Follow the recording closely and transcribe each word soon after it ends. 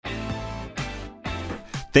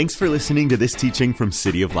Thanks for listening to this teaching from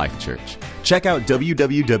City of Life Church. Check out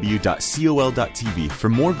www.col.tv for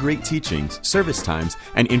more great teachings, service times,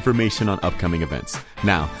 and information on upcoming events.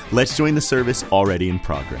 Now, let's join the service already in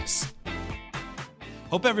progress.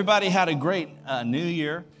 Hope everybody had a great New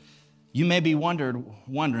Year. You may be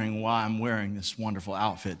wondering why I'm wearing this wonderful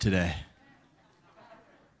outfit today.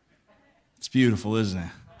 It's beautiful, isn't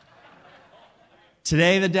it?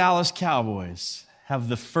 Today, the Dallas Cowboys have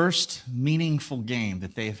the first meaningful game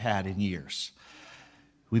that they've had in years.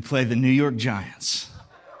 We play the New York Giants.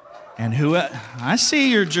 And I see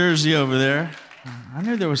your jersey over there. I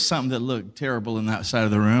knew there was something that looked terrible in that side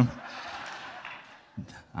of the room.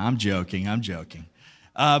 I'm joking.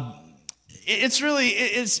 It's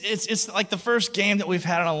like the first game that we've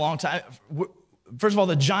had in a long time. First of all,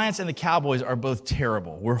 the Giants and the Cowboys are both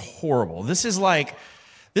terrible. We're horrible. This is like,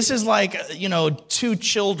 two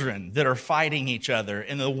children that are fighting each other,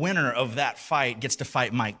 and the winner of that fight gets to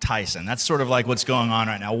fight Mike Tyson. That's sort of like what's going on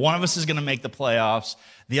right now. One of us is going to make the playoffs.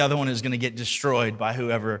 The other one is going to get destroyed by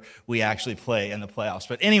whoever we actually play in the playoffs.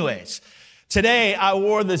 But anyways, today I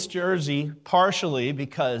wore this jersey partially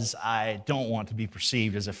because I don't want to be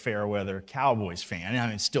perceived as a fair-weather Cowboys fan.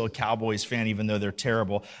 I'm still a Cowboys fan even though they're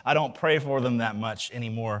terrible. I don't pray for them that much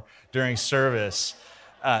anymore during service.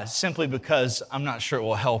 Simply because I'm not sure it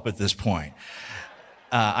will help at this point.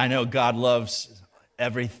 I know God loves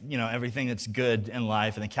everything that's good in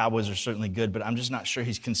life, and the Cowboys are certainly good, but I'm just not sure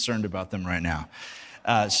He's concerned about them right now.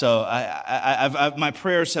 So my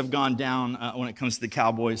prayers have gone down when it comes to the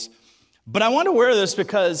Cowboys. But I want to wear this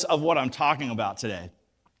because of what I'm talking about today.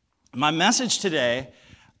 My message today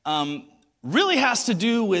really has to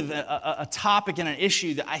do with a topic and an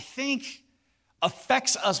issue that I think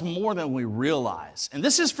affects us more than we realize. And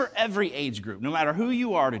this is for every age group, no matter who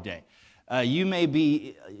you are today. You may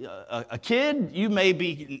be a kid, you may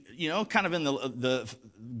be, kind of in the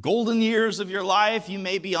golden years of your life, you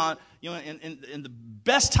may be on, in the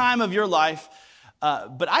best time of your life.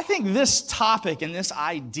 But I think this topic and this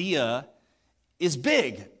idea is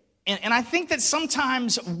big. And I think that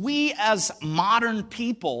sometimes we as modern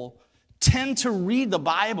people tend to read the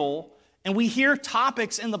Bible and we hear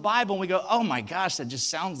topics in the Bible and we go, oh my gosh, that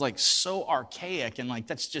just sounds like so archaic and like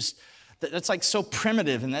that's like so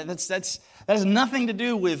primitive and that has nothing to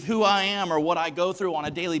do with who I am or what I go through on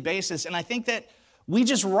a daily basis. And I think that we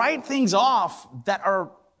just write things off that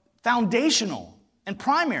are foundational and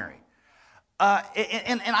primary.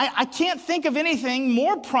 And I can't think of anything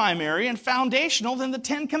more primary and foundational than the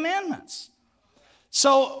Ten Commandments.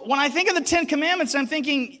 So when I think of the Ten Commandments, I'm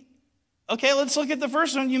thinking, okay, let's look at the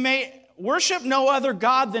first one. You may worship no other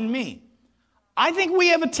God than me. I think we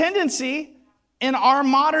have a tendency in our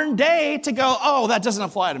modern day to go, oh, that doesn't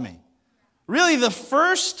apply to me. Really, the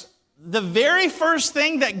very first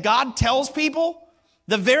thing that God tells people,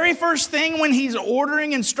 the very first thing when He's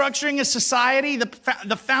ordering and structuring a society, the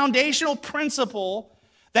foundational principle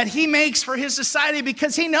that He makes for His society,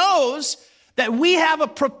 because He knows that we have a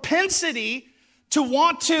propensity to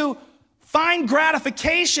want to find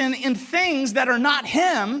gratification in things that are not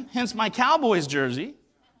Him, hence my Cowboys jersey.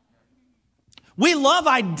 We love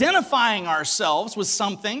identifying ourselves with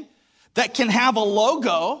something that can have a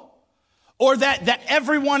logo or that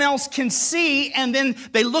everyone else can see, and then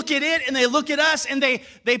they look at it and they look at us and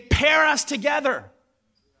they pair us together.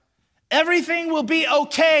 Everything will be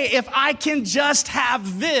okay if I can just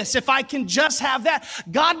have this, if I can just have that.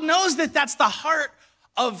 God knows that that's the heart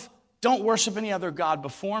of don't worship any other God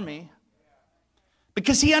before me.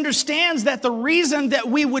 Because He understands that the reason that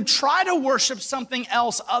we would try to worship something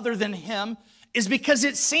else other than Him is because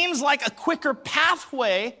it seems like a quicker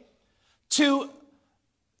pathway to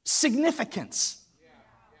significance.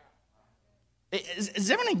 Is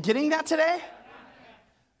everyone getting that today?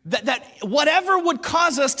 That whatever would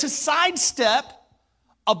cause us to sidestep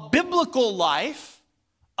a biblical life,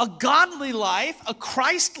 a godly life, a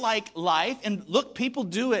Christ-like life, and look, people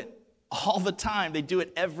do it all the time. They do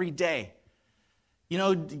it every day.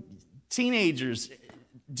 Teenagers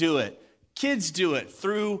do it. Kids do it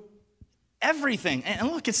through everything. And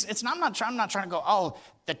look, I'm not trying to go, oh,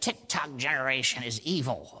 the TikTok generation is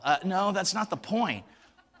evil. No, that's not the point.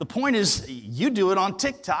 The point is you do it on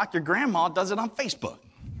TikTok. Your grandma does it on Facebook.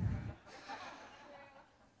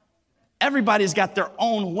 Everybody's got their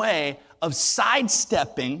own way of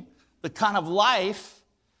sidestepping the kind of life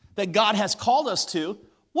that God has called us to.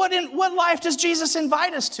 What life does Jesus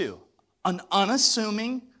invite us to? An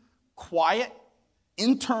unassuming, quiet,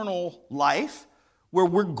 internal life where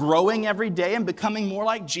we're growing every day and becoming more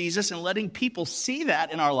like Jesus and letting people see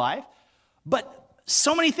that in our life. But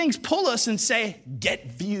so many things pull us and say,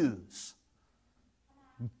 get views,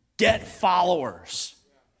 get followers,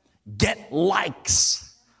 get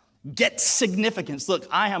likes, get significance. Look,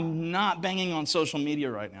 I am not banging on social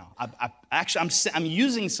media right now. I'm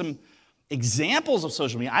using some examples of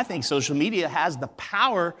social media. I think social media has the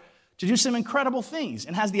power to do some incredible things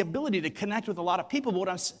and has the ability to connect with a lot of people. But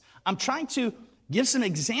what I'm trying to give some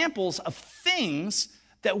examples of things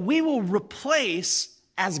that we will replace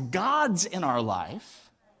as gods in our life,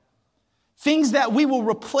 things that we will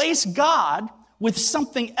replace God with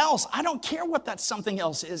something else. I don't care what that something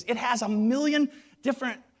else is. It has a million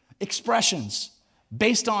different expressions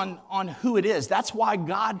based on who it is. That's why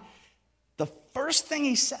God, the first thing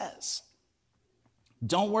he says,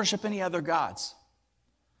 don't worship any other gods.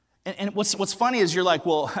 And what's funny is you're like,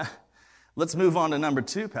 well, let's move on to number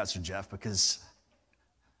 2, Pastor Jeff, because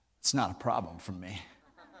it's not a problem for me.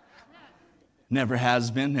 Never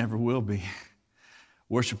has been, never will be.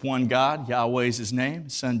 Worship one God, Yahweh is his name,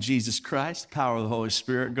 his son Jesus Christ, the power of the Holy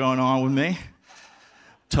Spirit going on with me.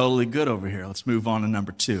 Totally good over here. Let's move on to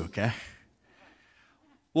number 2, okay?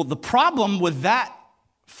 Well, the problem with that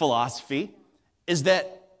philosophy is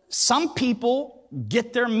that some people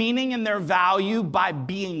get their meaning and their value by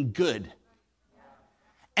being good.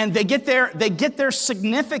 And they get their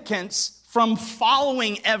significance from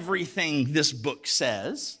following everything this book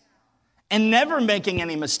says and never making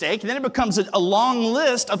any mistake. And then it becomes a long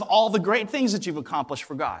list of all the great things that you've accomplished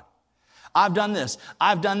for God. I've done this.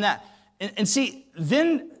 I've done that. And see,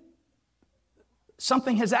 then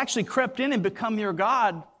something has actually crept in and become your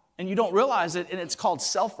God, and you don't realize it, and it's called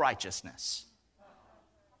self-righteousness.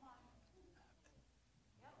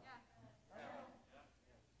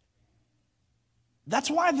 That's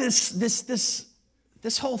why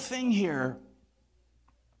this whole thing here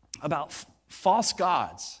about false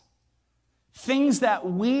gods, things that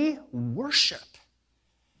we worship,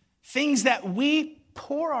 things that we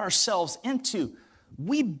pour ourselves into,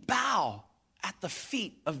 we bow at the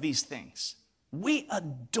feet of these things. We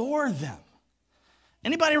adore them.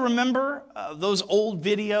 Anybody remember those old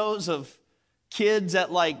videos of kids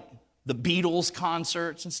at like the Beatles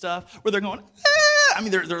concerts and stuff where they're going, ah! I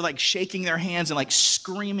mean, they're like shaking their hands and like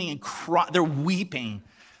screaming and crying. They're weeping.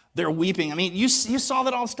 They're weeping. I mean, you saw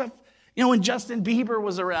that all stuff, you know, when Justin Bieber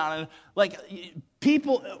was around, and like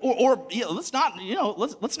people, or you know, let's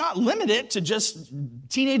not limit it to just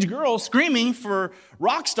teenage girls screaming for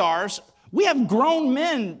rock stars. We have grown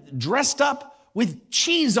men dressed up with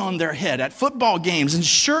cheese on their head at football games and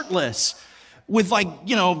shirtless with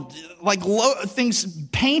things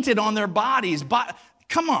painted on their bodies. But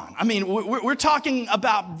come on. I mean, we're talking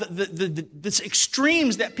about the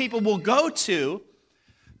extremes that people will go to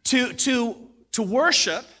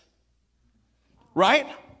worship, right?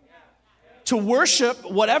 To worship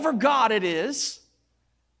whatever God it is,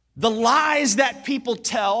 the lies that people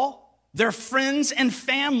tell their friends and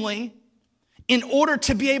family in order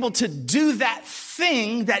to be able to do that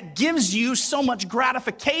thing that gives you so much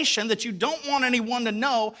gratification that you don't want anyone to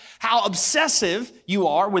know how obsessive you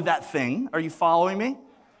are with that thing. Are you following me?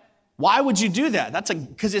 Why would you do that?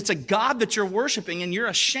 Because it's a God that you're worshiping, and you're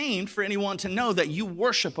ashamed for anyone to know that you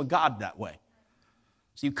worship a God that way.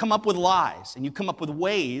 So you come up with lies, and you come up with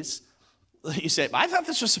ways. You say, I thought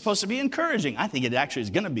this was supposed to be encouraging. I think it actually is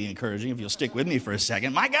going to be encouraging if you'll stick with me for a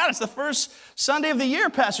second. My God, it's the first Sunday of the year,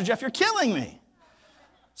 Pastor Jeff. You're killing me.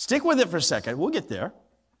 Stick with it for a second. We'll get there.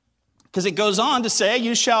 Because it goes on to say,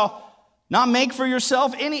 you shall not make for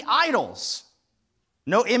yourself any idols.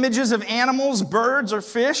 No images of animals, birds, or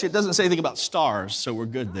fish. It doesn't say anything about stars, so we're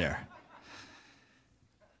good there.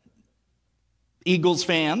 Eagles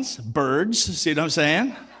fans, birds, see what I'm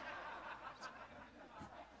saying?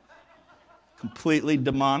 Completely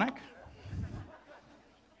demonic.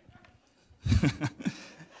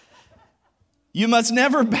 You must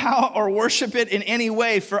never bow or worship it in any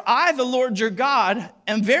way, for I, the Lord your God,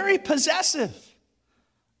 am very possessive.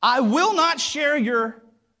 I will not share your...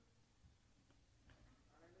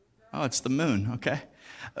 Oh, it's the moon, okay.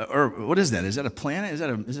 Or what is that? Is that a planet?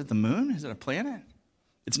 Is it the moon? Is it a planet?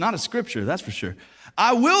 It's not a scripture, that's for sure.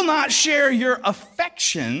 I will not share your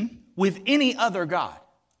affection with any other God.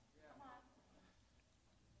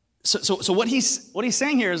 So what he's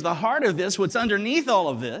saying here is the heart of this, what's underneath all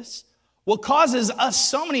of this, what causes us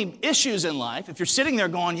so many issues in life. If you're sitting there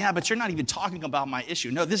going, yeah, but you're not even talking about my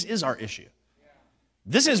issue. No, this is our issue.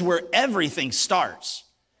 This is where everything starts,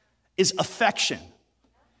 is affection.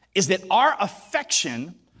 Is that our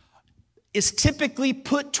affection is typically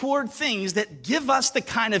put toward things that give us the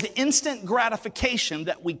kind of instant gratification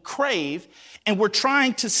that we crave, and we're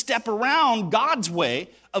trying to step around God's way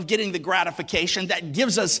of getting the gratification that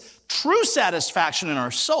gives us true satisfaction in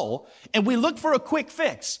our soul, and we look for a quick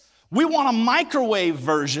fix. We want a microwave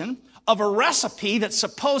version of a recipe that's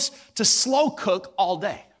supposed to slow cook all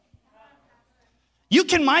day. You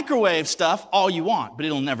can microwave stuff all you want, but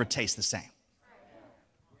it'll never taste the same.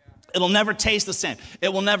 It'll never taste the same.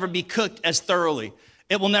 It will never be cooked as thoroughly.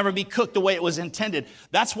 It will never be cooked the way it was intended.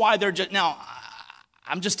 That's why they're just, now,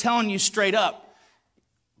 I'm just telling you straight up,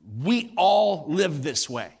 we all live this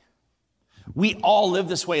way. We all live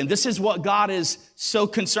this way. And this is what God is so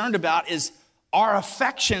concerned about, is our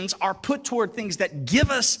affections are put toward things that give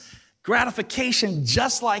us gratification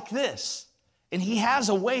just like this. And he has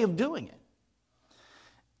a way of doing it.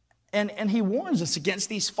 And he warns us against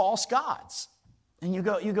these false gods. And you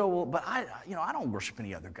go, well, but I don't worship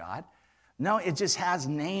any other God. No, it just has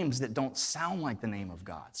names that don't sound like the name of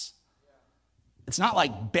God's. It's not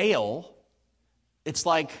like Baal. It's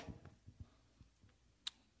like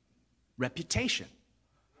reputation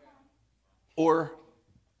or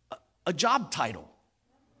a job title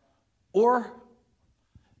or,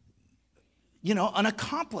 an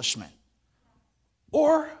accomplishment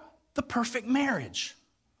or the perfect marriage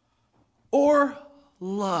or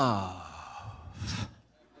love.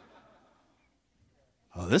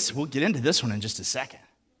 Oh, we'll get into this one in just a second.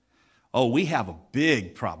 Oh, we have a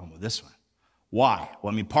big problem with this one. Why?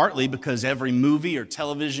 Well, partly because every movie or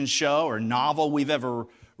television show or novel we've ever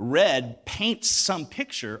read paints some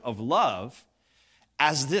picture of love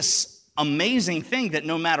as this amazing thing that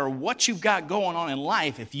no matter what you've got going on in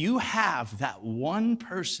life, if you have that one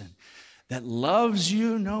person that loves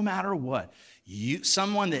you no matter what,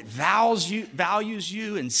 someone that values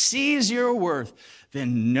you and sees your worth,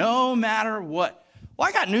 then no matter what. Well,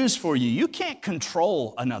 I got news for you. You can't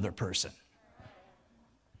control another person.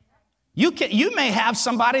 You may have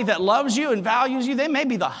somebody that loves you and values you. They may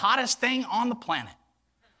be the hottest thing on the planet.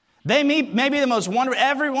 They may be the most wonderful.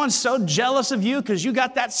 Everyone's so jealous of you because you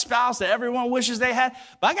got that spouse that everyone wishes they had.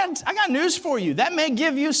 But I got news for you. That may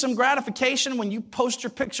give you some gratification when you post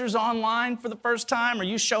your pictures online for the first time or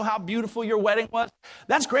you show how beautiful your wedding was.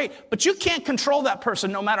 That's great. But you can't control that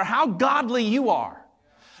person no matter how godly you are.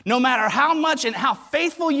 No matter how much and how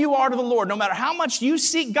faithful you are to the Lord, no matter how much you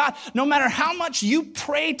seek God, no matter how much you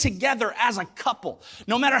pray together as a couple,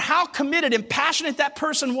 no matter how committed and passionate that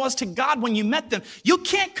person was to God when you met them, you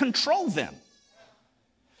can't control them.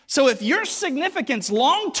 So if your significance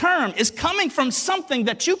long-term is coming from something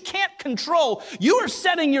that you can't control, you are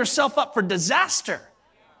setting yourself up for disaster.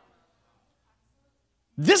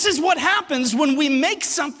 This is what happens when we make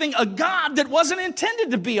something a God that wasn't intended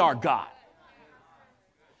to be our God.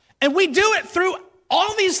 And we do it through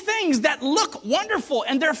all these things that look wonderful,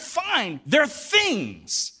 and they're fine. They're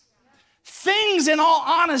things. Things, in all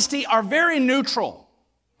honesty, are very neutral.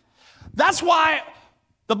 That's why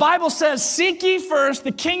the Bible says, seek ye first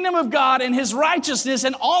the kingdom of God and his righteousness,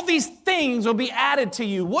 and all these things will be added to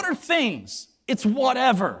you. What are things? It's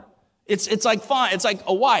whatever. It's like fine. It's like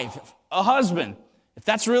a wife, a husband. If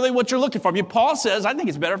that's really what you're looking for. Paul says, I think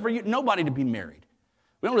it's better for nobody to be married.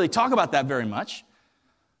 We don't really talk about that very much.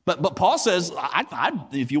 But Paul says,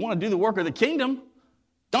 if you want to do the work of the kingdom,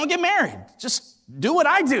 don't get married. Just do what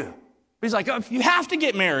I do. He's like, if you have to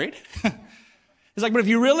get married, he's like, but if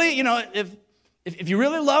you really, if you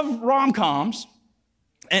really love rom-coms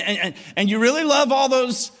and you really love all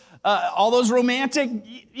those romantic,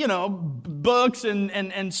 books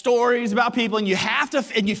and stories about people, and you have to,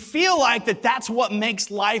 and you feel like that's what makes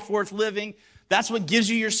life worth living, that's what gives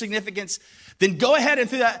you your significance, then go ahead and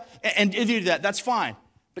do that, and if you do that, that's fine.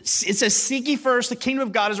 But it says, seek ye first the kingdom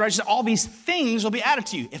of God is righteous. All these things will be added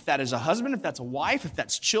to you. If that is a husband, if that's a wife, if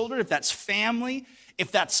that's children, if that's family,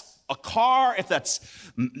 if that's a car, if that's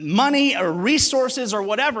money or resources or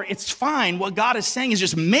whatever, it's fine. What God is saying is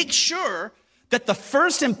just make sure that the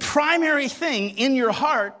first and primary thing in your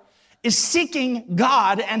heart is seeking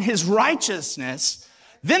God and his righteousness.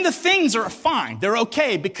 Then the things are fine. They're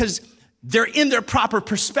okay because they're in their proper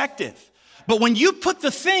perspective. But when you put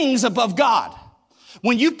the things above God,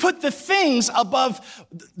 when you put the things above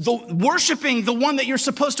worshiping the one that you're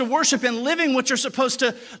supposed to worship and living what you're supposed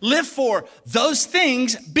to live for, those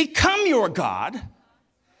things become your God,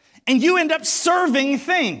 and you end up serving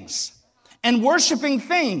things and worshiping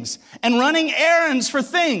things and running errands for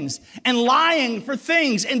things and lying for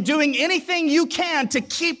things and doing anything you can to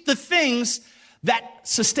keep the things that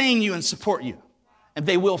sustain you and support you, and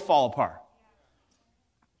they will fall apart.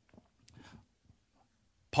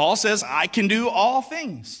 Paul says, I can do all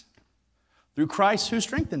things through Christ who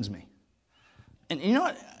strengthens me. And you know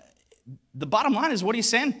what? The bottom line is what he's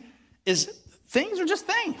saying is things are just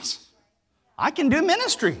things. I can do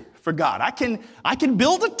ministry for God. I can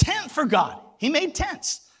build a tent for God. He made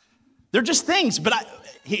tents. They're just things. But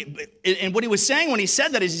And what he was saying when he said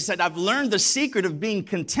that is he said, I've learned the secret of being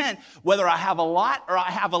content, whether I have a lot or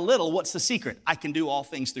I have a little. What's the secret? I can do all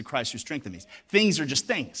things through Christ who strengthens me. Things are just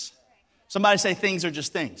things. Somebody say things are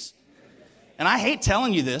just things. And I hate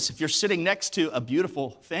telling you this if you're sitting next to a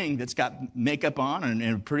beautiful thing that's got makeup on and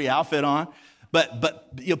a pretty outfit on.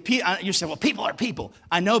 But you say, well, people are people.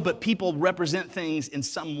 I know, but people represent things in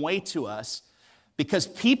some way to us because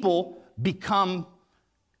people become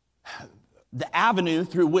the avenue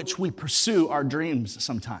through which we pursue our dreams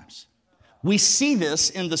sometimes. We see this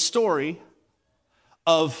in the story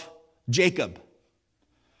of Jacob.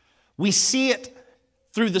 We see it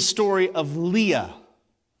through the story of Leah.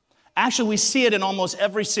 Actually, we see it in almost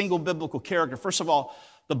every single biblical character. First of all,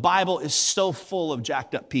 the Bible is so full of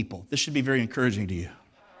jacked up people. This should be very encouraging to you.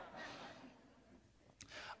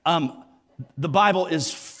 The Bible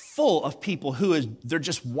is full of people they're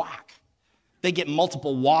just whack. They get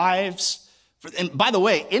multiple wives. And by the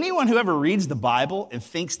way, anyone who ever reads the Bible and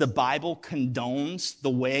thinks the Bible condones the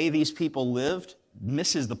way these people lived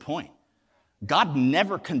misses the point. God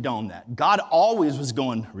never condoned that. God always was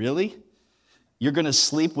going, really? You're going to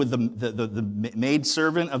sleep with the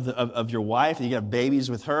maidservant of your wife, and you have babies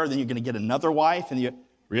with her, then you're going to get another wife, and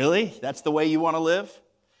really? That's the way you want to live?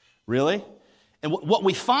 Really? And what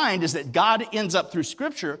we find is that God ends up through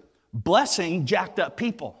Scripture blessing jacked up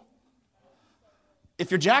people. If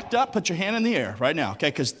you're jacked up, put your hand in the air right now, okay?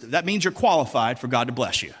 Because that means you're qualified for God to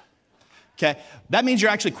bless you, okay? That means you're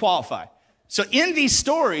actually qualified. So in these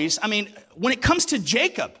stories, I mean, when it comes to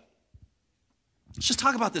Jacob, let's just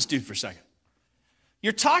talk about this dude for a second.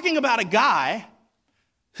 You're talking about a guy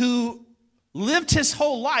who lived his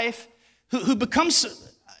whole life, who becomes,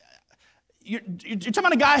 you're talking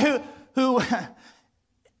about a guy who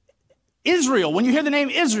Israel, when you hear the name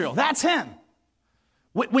Israel, that's him.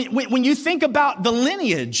 When you think about the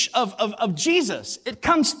lineage of Jesus, it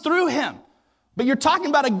comes through him. But you're talking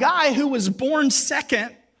about a guy who was born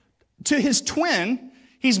second to his twin.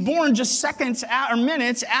 He's born just seconds or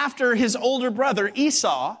minutes after his older brother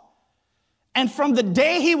Esau. And from the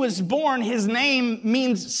day he was born, his name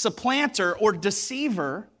means supplanter or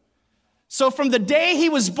deceiver. So from the day he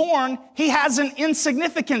was born, he has an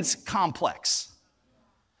insignificance complex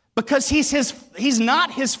because he's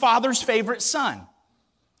not his father's favorite son.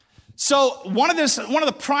 So one of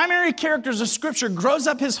the primary characters of Scripture grows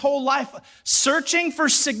up his whole life searching for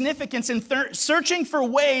significance and searching for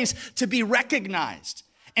ways to be recognized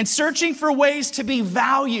and searching for ways to be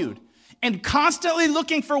valued. And constantly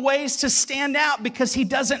looking for ways to stand out because he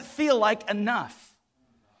doesn't feel like enough.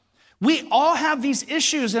 We all have these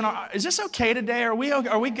issues is this okay today?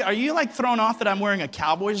 Are you like thrown off that I'm wearing a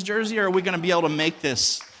Cowboys jersey, or are we going to be able to make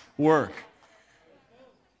this work?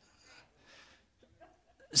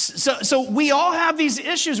 So we all have these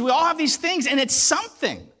issues, we all have these things, and it's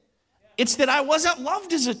something. It's that I wasn't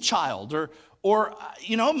loved as a child, or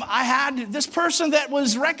I had this person that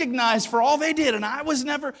was recognized for all they did, and I was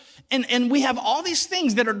never, and we have all these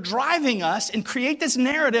things that are driving us and create this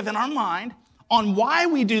narrative in our mind on why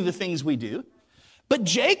we do the things we do. But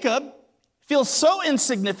Jacob feels so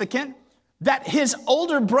insignificant that his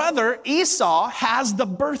older brother Esau has the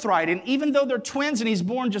birthright. And even though they're twins and he's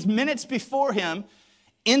born just minutes before him,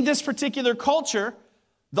 in this particular culture,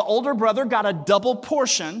 the older brother got a double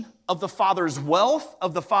portion of the father's wealth,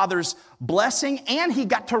 of the father's blessing, and he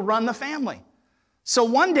got to run the family. So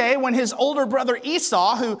one day when his older brother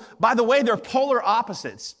Esau, who, by the way, they're polar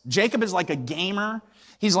opposites. Jacob is like a gamer.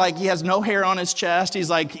 He has no hair on his chest. He's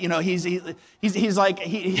like, he's like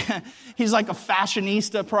a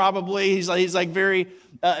fashionista probably. He's like very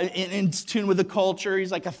in tune with the culture.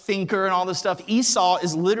 He's like a thinker and all this stuff. Esau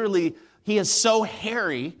is literally, he is so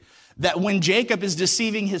hairy that when Jacob is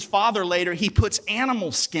deceiving his father later, he puts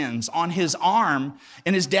animal skins on his arm,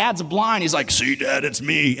 and his dad's blind. He's like, see, Dad, it's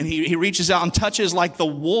me. And he reaches out and touches like the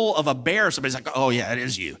wool of a bear. Somebody's like, oh yeah, it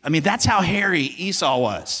is you. I mean, that's how hairy Esau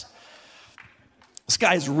was. This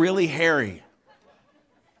guy's really hairy.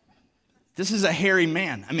 This is a hairy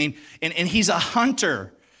man. I mean, and he's a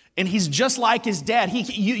hunter, and he's just like his dad.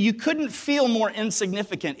 You couldn't feel more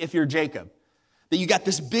insignificant if you're Jacob. That you got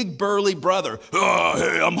this big burly brother. Oh,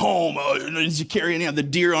 hey, I'm home. And he's carrying the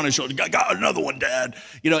deer on his shoulder. Got another one, Dad.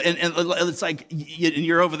 And it's like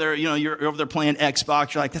you're over there. You're over there playing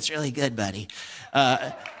Xbox. You're like, that's really good, buddy.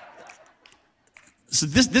 So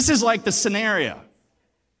this is like the scenario.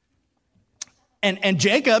 And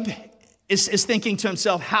Jacob is thinking to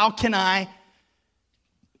himself, how can I,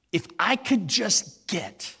 if I could just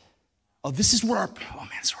get, this is where our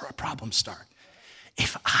problems start.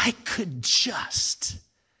 If I could just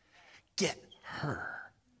get her.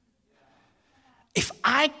 if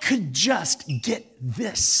I could just get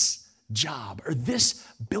this job or this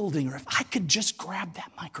building, or if I could just grab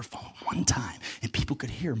that microphone one time and people could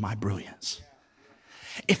hear my brilliance.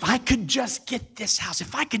 If I could just get this house,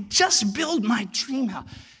 if I could just build my dream house.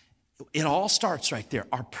 It all starts right there.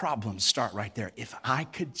 Our problems start right there. If I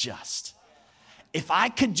could just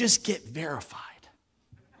get verified.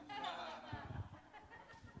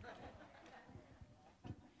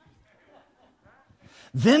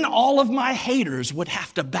 Then all of my haters would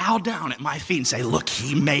have to bow down at my feet and say, look,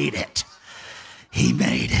 he made it. He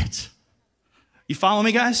made it. You follow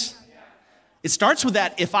me, guys? It starts with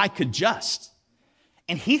that, if I could just.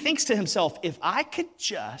 And he thinks to himself, if I could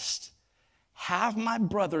just have my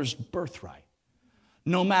brother's birthright,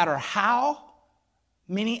 no matter how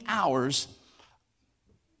many hours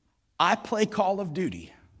I play Call of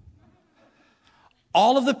Duty,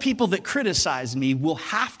 all of the people that criticize me will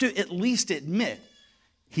have to at least admit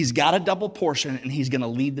he's got a double portion and he's going to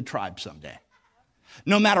lead the tribe someday.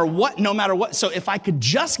 No matter what. So if I could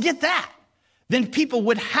just get that, then people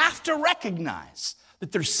would have to recognize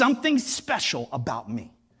that there's something special about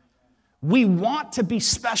me. We want to be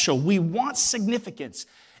special. We want significance.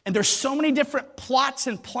 And there's so many different plots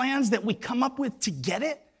and plans that we come up with to get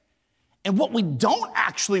it. And what we don't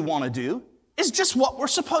actually want to do is just what we're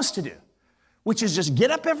supposed to do, which is just get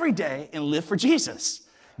up every day and live for Jesus.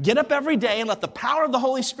 Get up every day and let the power of the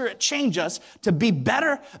Holy Spirit change us to be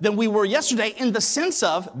better than we were yesterday, in the sense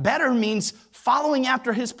of better means following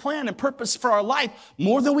after his plan and purpose for our life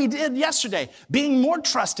more than we did yesterday, being more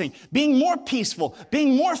trusting, being more peaceful,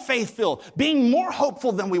 being more faith-filled, being more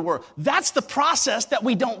hopeful than we were. That's the process that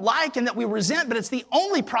we don't like and that we resent, but it's the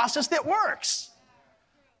only process that works.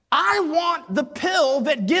 I want the pill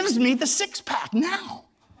that gives me the six-pack now.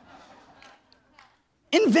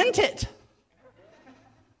 Invent it.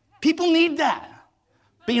 People need that.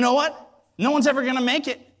 But you know what? No one's ever going to make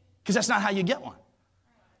it, because that's not how you get one.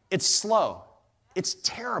 It's slow. It's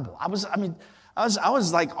terrible. I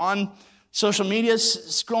was like on social media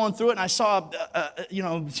scrolling through it, and I saw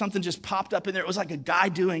something just popped up in there. It was like a guy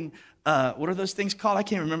doing what are those things called? I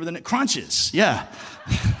can't remember the name. Crunches. Yeah.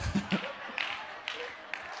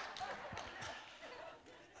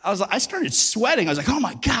 I started sweating. I was like, oh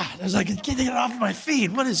my God. I was like, get it off my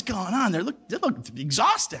feet. What is going on? They look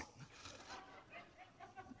exhausting.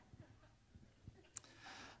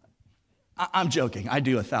 I'm joking. I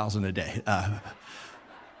do 1,000 a day.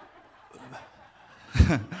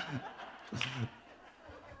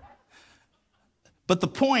 But the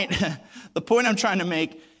point I'm trying to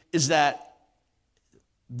make is that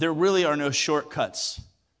there really are no shortcuts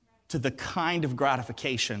to the kind of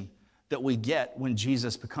gratification that we get when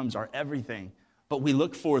Jesus becomes our everything. But we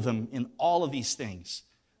look for them in all of these things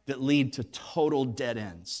that lead to total dead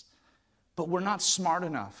ends. But we're not smart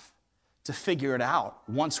enough to figure it out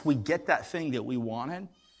once we get that thing that we wanted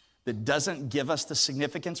that doesn't give us the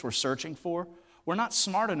significance we're searching for. We're not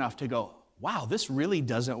smart enough to go, wow, this really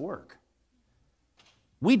doesn't work.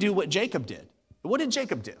 We do what Jacob did. What did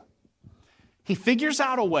Jacob do? He figures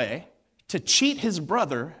out a way to cheat his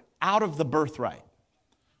brother out of the birthright.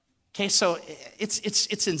 Okay, so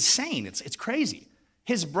it's insane. It's crazy.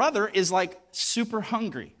 His brother is like super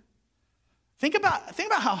hungry. Think about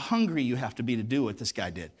how hungry you have to be to do what this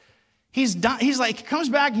guy did. He's like, comes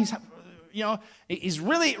back, he's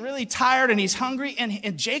really, really tired and he's hungry,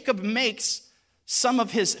 and Jacob makes some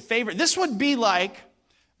of his favorite. This would be like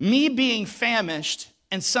me being famished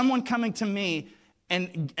and someone coming to me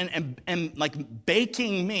and like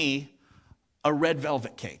baking me a red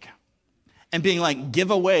velvet cake and being like,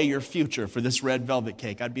 give away your future for this red velvet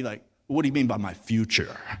cake. I'd be like, what do you mean by my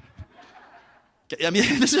future? I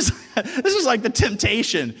mean, this is like the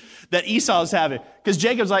temptation that Esau's having. Because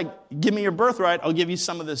Jacob's like, give me your birthright, I'll give you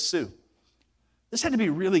some of this soup. This had to be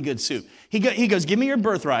really good soup. He goes, give me your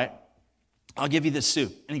birthright, I'll give you this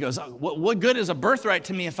soup. And he goes, oh, what good is a birthright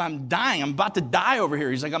to me if I'm dying? I'm about to die over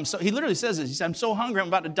here. He's like, he literally says this. He said, I'm so hungry, I'm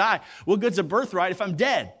about to die. What good's a birthright if I'm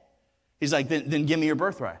dead? He's like, then give me your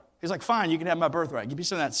birthright. He's like, fine, you can have my birthright. Give me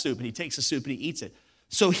some of that soup. And he takes the soup and he eats it.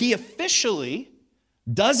 So he officially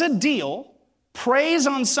does a deal, preys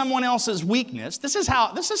on someone else's weakness. This is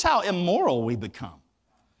how immoral we become.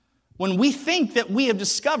 When we think that we have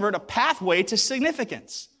discovered a pathway to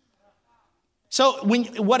significance. So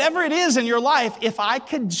whatever it is in your life, if I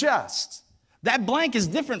could just, that blank is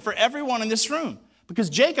different for everyone in this room. Because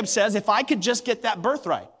Jacob says, if I could just get that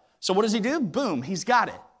birthright. So what does he do? Boom, he's got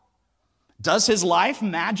it. Does his life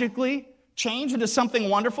magically change into something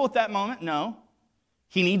wonderful at that moment? No.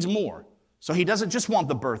 He needs more. So he doesn't just want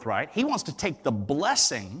the birthright. He wants to take the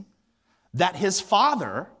blessing that his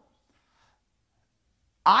father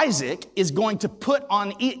Isaac is going to put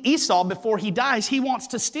on Esau before he dies. He wants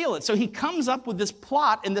to steal it. So he comes up with this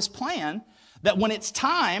plot and this plan that when it's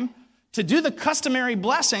time to do the customary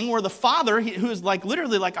blessing where the father, who is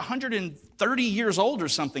literally 130 years old or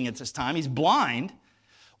something at this time, he's blind.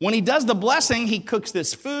 When he does the blessing, he cooks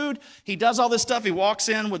this food. He does all this stuff. He walks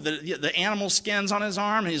in with the animal skins on his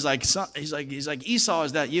arm. And he's like, Esau,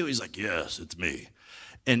 is that you? He's like, yes, it's me.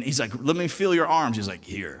 And he's like, let me feel your arms. He's like,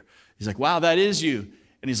 here. He's like, wow, that is you.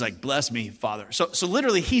 And he's like, bless me, Father. So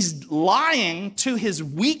literally, he's lying to his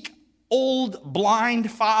weak, old,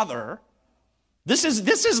 blind father. This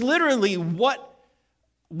is literally what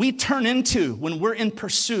we turn into when we're in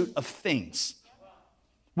pursuit of things.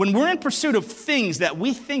 When we're in pursuit of things that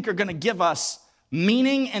we think are going to give us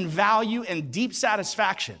meaning and value and deep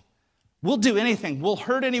satisfaction, we'll do anything. We'll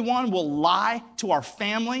hurt anyone. We'll lie to our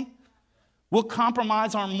family. We'll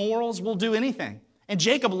compromise our morals. We'll do anything. And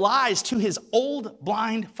Jacob lies to his old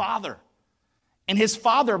blind father. And his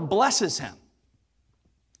father blesses him.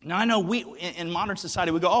 Now, I know we, in modern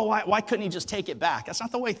society, we go, oh, why couldn't he just take it back? That's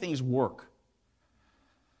not the way things work.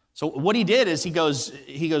 So what he did is he goes,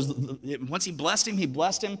 once he blessed him,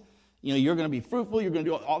 you know, you're going to be fruitful, you're going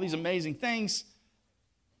to do all these amazing things.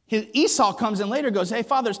 Esau comes in later and goes, hey,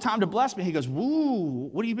 Father, it's time to bless me. He goes, woo,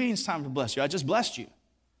 what do you mean it's time to bless you? I just blessed you.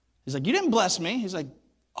 He's like, you didn't bless me. He's like,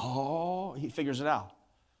 oh, he figures it out.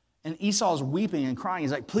 And Esau's weeping and crying.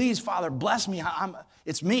 He's like, please, Father, bless me.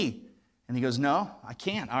 It's me. And he goes, no, I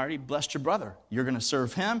can't. I already blessed your brother. You're going to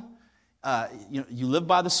serve him. You live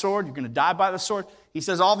by the sword. You're going to die by the sword. He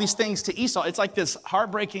says all these things to Esau. It's like this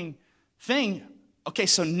heartbreaking thing. Okay,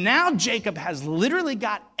 so now Jacob has literally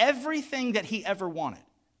got everything that he ever wanted.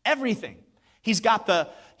 Everything. He's got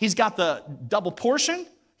the double portion.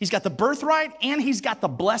 He's got the birthright, and he's got the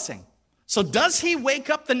blessing. So does he wake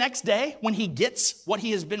up the next day when he gets what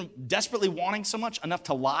he has been desperately wanting so much, enough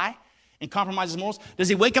to lie and compromise his morals? Does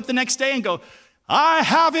he wake up the next day and go, I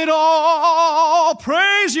have it all,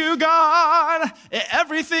 praise you, God,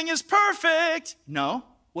 everything is perfect? No.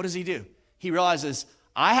 What does he do? He realizes,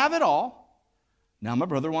 I have it all, now my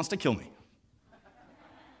brother wants to kill me.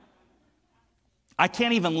 I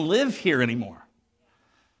can't even live here anymore.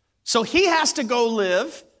 So he has to go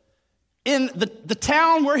live in the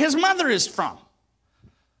town where his mother is from.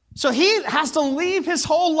 So he has to leave his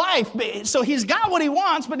whole life. So he's got what he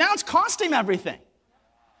wants, but now it's cost him everything.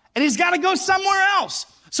 And he's got to go somewhere else.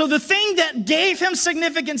 So the thing that gave him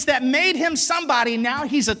significance, that made him somebody, now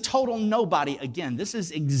he's a total nobody again. This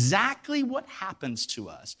is exactly what happens to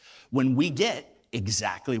us when we get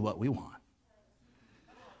exactly what we want.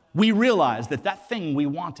 We realize that thing we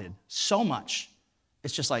wanted so much,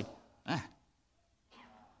 it's just like, eh.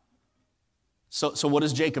 So what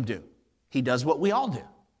does Jacob do? He does what we all do.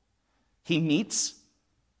 He meets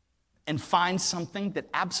and finds something that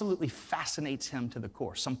absolutely fascinates him to the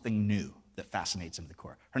core, something new that fascinates him to the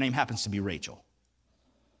core. Her name happens to be Rachel.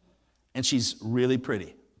 And she's really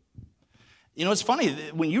pretty. You know, it's funny,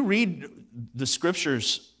 when you read the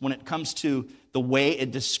scriptures, when it comes to the way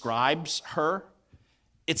it describes her,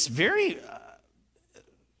 it's very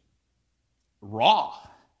raw.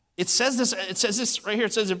 It says this right here.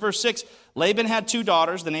 It says in verse 6, Laban had 2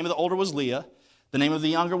 daughters. The name of the older was Leah. The name of the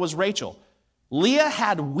younger was Rachel. Leah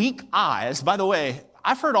had weak eyes. By the way,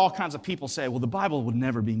 I've heard all kinds of people say, well, the Bible would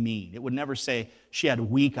never be mean. It would never say she had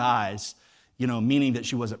weak eyes, you know, meaning that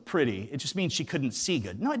she wasn't pretty. It just means she couldn't see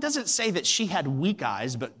good. No, it doesn't say that she had weak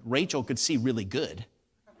eyes, but Rachel could see really good.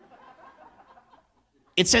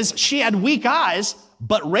 It says she had weak eyes,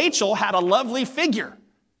 but Rachel had a lovely figure.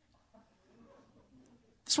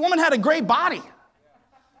 This woman had a great body.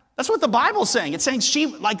 That's what the Bible's saying. It's saying she,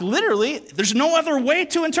 literally, there's no other way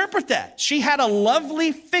to interpret that. She had a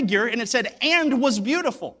lovely figure, and it said, and was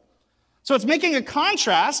beautiful. So it's making a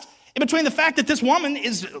contrast in between the fact that this woman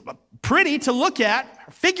is pretty to look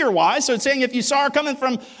at, figure-wise. So it's saying if you saw her coming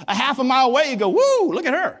from a half a mile away, you go, woo, look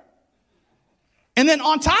at her. And then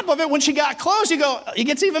on top of it, when she got close, you go, it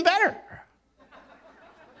gets even better.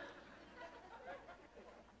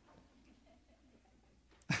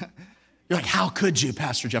 You're like, how could you,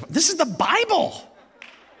 Pastor Jeff? This is the Bible.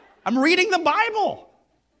 I'm reading the Bible.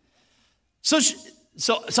 So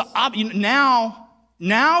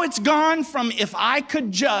now it's gone from if I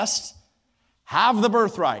could just have the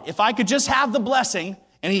birthright, if I could just have the blessing,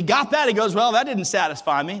 and he got that, he goes, well, that didn't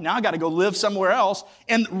satisfy me. Now I got to go live somewhere else.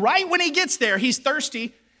 And right when he gets there, he's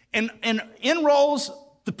thirsty, and enrolls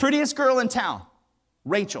the prettiest girl in town,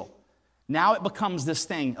 Rachel. Now it becomes this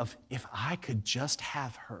thing of, if I could just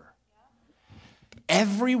have her,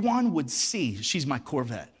 everyone would see she's my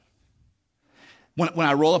Corvette. When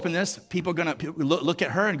I roll up in this, people are going to look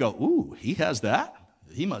at her and go, ooh, he has that?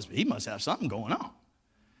 he must have something going on.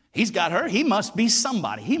 He's got her. He must be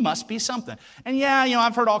somebody. He must be something. And yeah,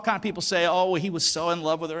 I've heard all kinds of people say, oh, well, he was so in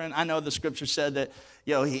love with her. And I know the scripture said that,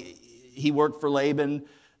 he worked for Laban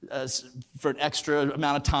for an extra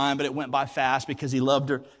amount of time, but it went by fast because he loved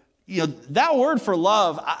her. That word for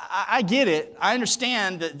love, I get it. I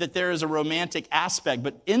understand that there is a romantic aspect,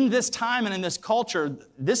 but in this time and in this culture,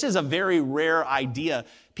 this is a very rare idea.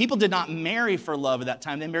 People did not marry for love at that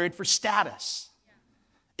time. They married for status.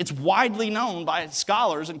 It's widely known by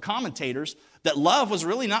scholars and commentators that love was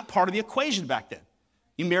really not part of the equation back then.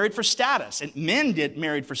 You married for status, and men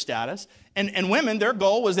married for status, and women, their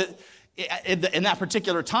goal was that in that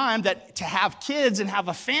particular time, that to have kids and have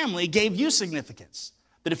a family gave you significance.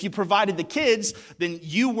 That if you provided the kids, then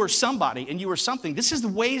you were somebody and you were something. This is the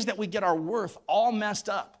ways that we get our worth all messed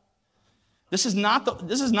up. This is not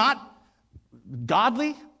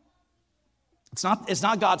godly. It's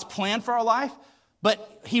not God's plan for our life.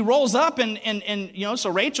 But he rolls up and so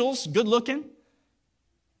Rachel's good looking.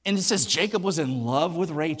 And it says Jacob was in love with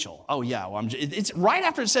Rachel. Oh yeah, well, it's right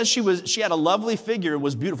after it says she had a lovely figure,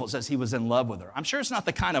 was beautiful. It says he was in love with her. I'm sure it's not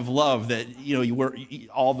the kind of love that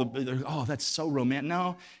that's so romantic.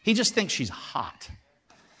 No, he just thinks she's hot.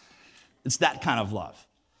 It's that kind of love.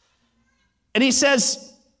 And he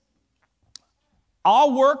says,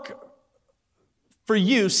 I'll work for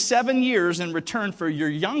you 7 years in return for your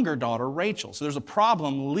younger daughter, Rachel. So there's a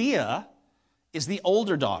problem. Leah is the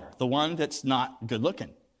older daughter, the one that's not good looking.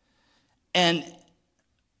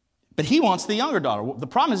 But he wants the younger daughter. The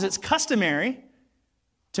problem is it's customary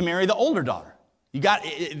to marry the older daughter. You got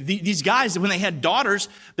these guys, when they had daughters,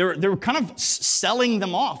 they were kind of selling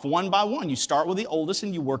them off one by one. You start with the oldest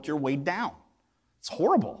and you work your way down. It's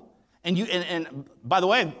horrible. And by the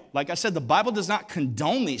way, like I said, the Bible does not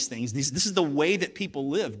condone these things. This is the way that people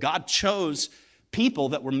live. God chose people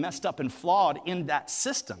that were messed up and flawed in that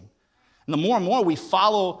system. And the more and more we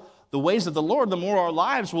follow the ways of the Lord, the more our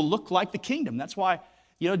lives will look like the kingdom. That's why,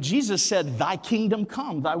 Jesus said, thy kingdom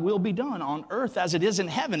come, thy will be done on earth as it is in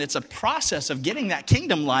heaven. It's a process of getting that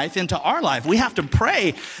kingdom life into our life. We have to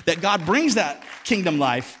pray that God brings that kingdom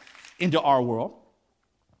life into our world.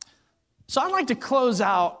 So I'd like to close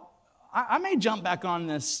out. I may jump back on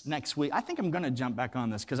this next week. I think I'm going to jump back on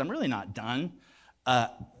this because I'm really not done.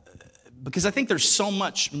 Because I think there's so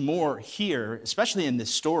much more here, especially in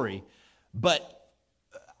this story. But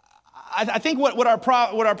I think what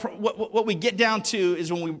we get down to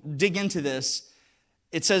is when we dig into this,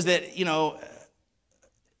 it says that,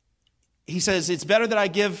 he says, it's better that I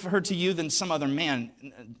give her to you than some other man.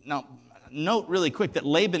 Now, note really quick that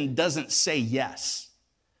Laban doesn't say yes.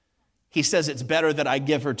 He says it's better that I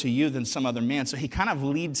give her to you than some other man. So he kind of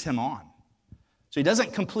leads him on. So he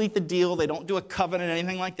doesn't complete the deal. They don't do a covenant or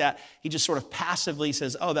anything like that. He just sort of passively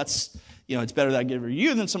says, oh, that's, it's better that I give her to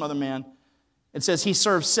you than some other man. It says he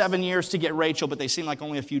served 7 years to get Rachel, but they seem like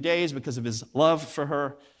only a few days because of his love for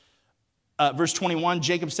her. Verse 21,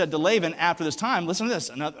 Jacob said to Laban after this time, listen to this,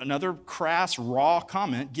 another crass, raw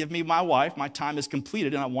comment, give me my wife, my time is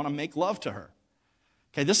completed, and I want to make love to her.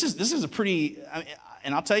 Okay, this is a pretty,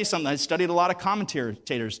 and I'll tell you something, I studied a lot of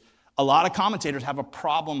commentators. A lot of commentators have a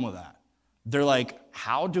problem with that. They're like,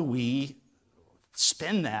 how do we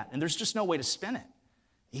spin that? And there's just no way to spin it.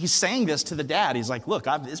 He's saying this to the dad. He's like, look,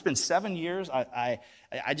 it's been 7 years. I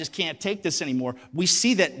just can't take this anymore. We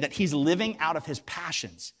see that he's living out of his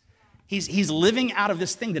passions. He's living out of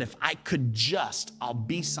this thing that if I could just, I'll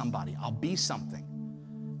be somebody. I'll be something.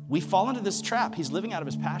 We fall into this trap. He's living out of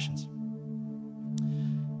his passions.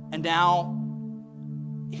 And now,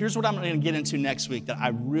 here's what I'm going to get into next week that I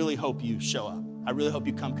really hope you show up. I really hope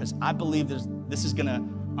you come because I believe this is going to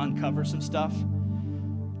uncover some stuff.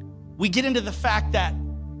 We get into the fact that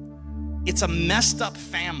it's a messed up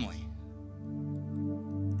family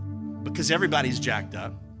because everybody's jacked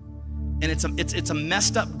up. And it's a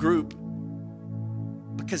messed up group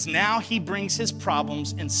because now he brings his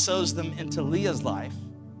problems and sows them into Leah's life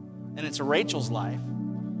and into Rachel's life.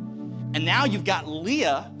 And now you've got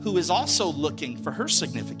Leah who is also looking for her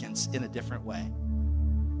significance in a different way.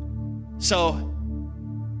 So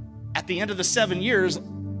at the end of the 7 years,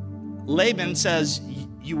 Laban says,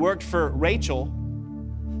 you worked for Rachel,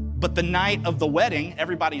 but the night of the wedding,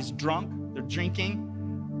 everybody's drunk, they're drinking,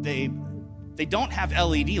 they don't have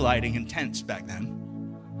LED lighting in tents back then.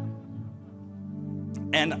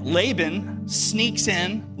 And Laban sneaks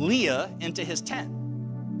in Leah into his tent.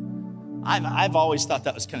 I've always thought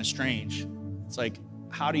that was kind of strange. It's like,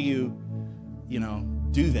 how do you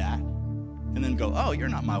do that? And then go, oh, you're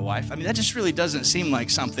not my wife. I mean, that just really doesn't seem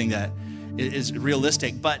like something that is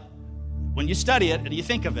realistic. But when you study it and you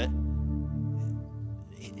think of it,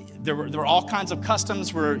 there were all kinds of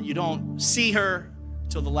customs where you don't see her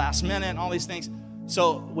till the last minute and all these things.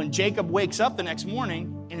 So when Jacob wakes up the next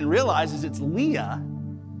morning and realizes it's Leah,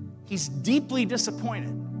 he's deeply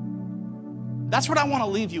disappointed. That's what I want to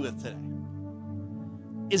leave you with today,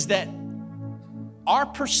 is that our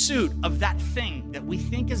pursuit of that thing that we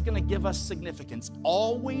think is going to give us significance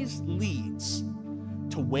always leads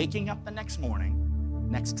to waking up the next morning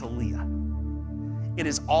next to Leah. It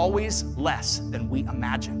is always less than we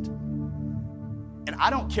imagined. And I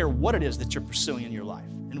don't care what it is that you're pursuing in your life.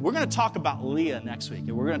 And we're going to talk about Leah next week.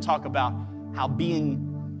 And we're going to talk about how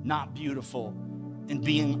being not beautiful and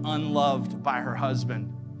being unloved by her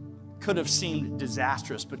husband could have seemed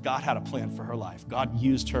disastrous, but God had a plan for her life. God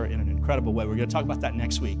used her in an incredible way. We're going to talk about that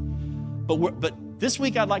next week. But this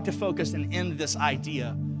week, I'd like to focus and end this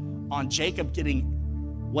idea on Jacob getting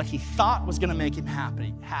what he thought was going to make him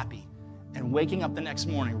happy, and waking up the next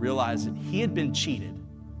morning, realizing he had been cheated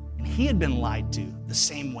and he had been lied to the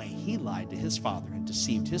same way he lied to his father and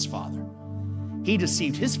deceived his father. He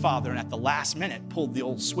deceived his father and at the last minute pulled the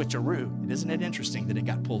old switcheroo. And isn't it interesting that it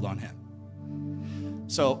got pulled on him?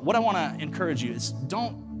 So what I want to encourage you is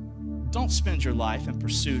don't spend your life in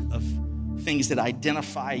pursuit of things that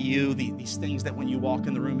identify you, these things that when you walk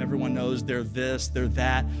in the room, everyone knows they're this, they're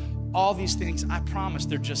that. All these things, I promise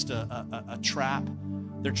they're just a trap.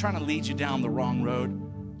 They're trying to lead you down the wrong road.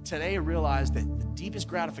 Today, realize that the deepest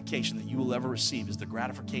gratification that you will ever receive is the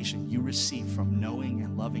gratification you receive from knowing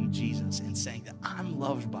and loving Jesus and saying that I'm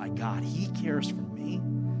loved by God. He cares for me.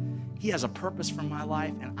 He has a purpose for my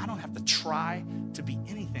life, and I don't have to try to be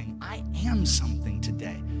anything. I am something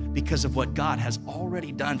today because of what God has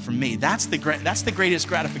already done for me. That's the greatest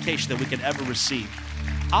gratification that we could ever receive.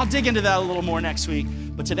 I'll dig into that a little more next week,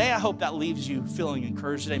 but today I hope that leaves you feeling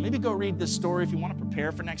encouraged today. Maybe go read this story if you want to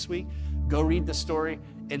prepare for next week. Go read the story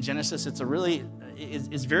in Genesis. It's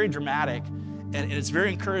very dramatic, and it's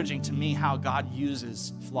very encouraging to me how God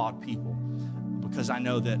uses flawed people, because I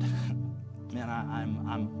know that, man,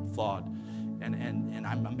 I'm flawed, and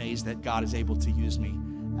I'm amazed that God is able to use me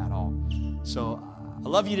at all. So I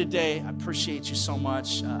love you today. I appreciate you so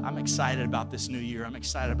much. I'm excited about this new year. I'm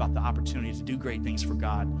excited about the opportunity to do great things for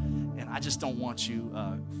God, and I just don't want you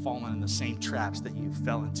falling in the same traps that you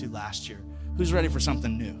fell into last year. Who's ready for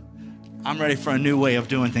something new? I'm ready for a new way of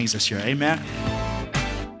doing things this year. Amen.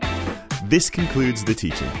 This concludes the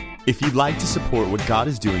teaching. If you'd like to support what God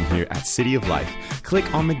is doing here at City of Life,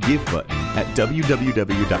 click on the Give button at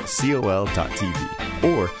www.col.tv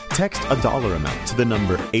or text a dollar amount to the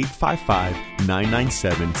number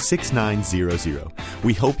 855-997-6900.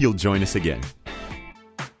 We hope you'll join us again.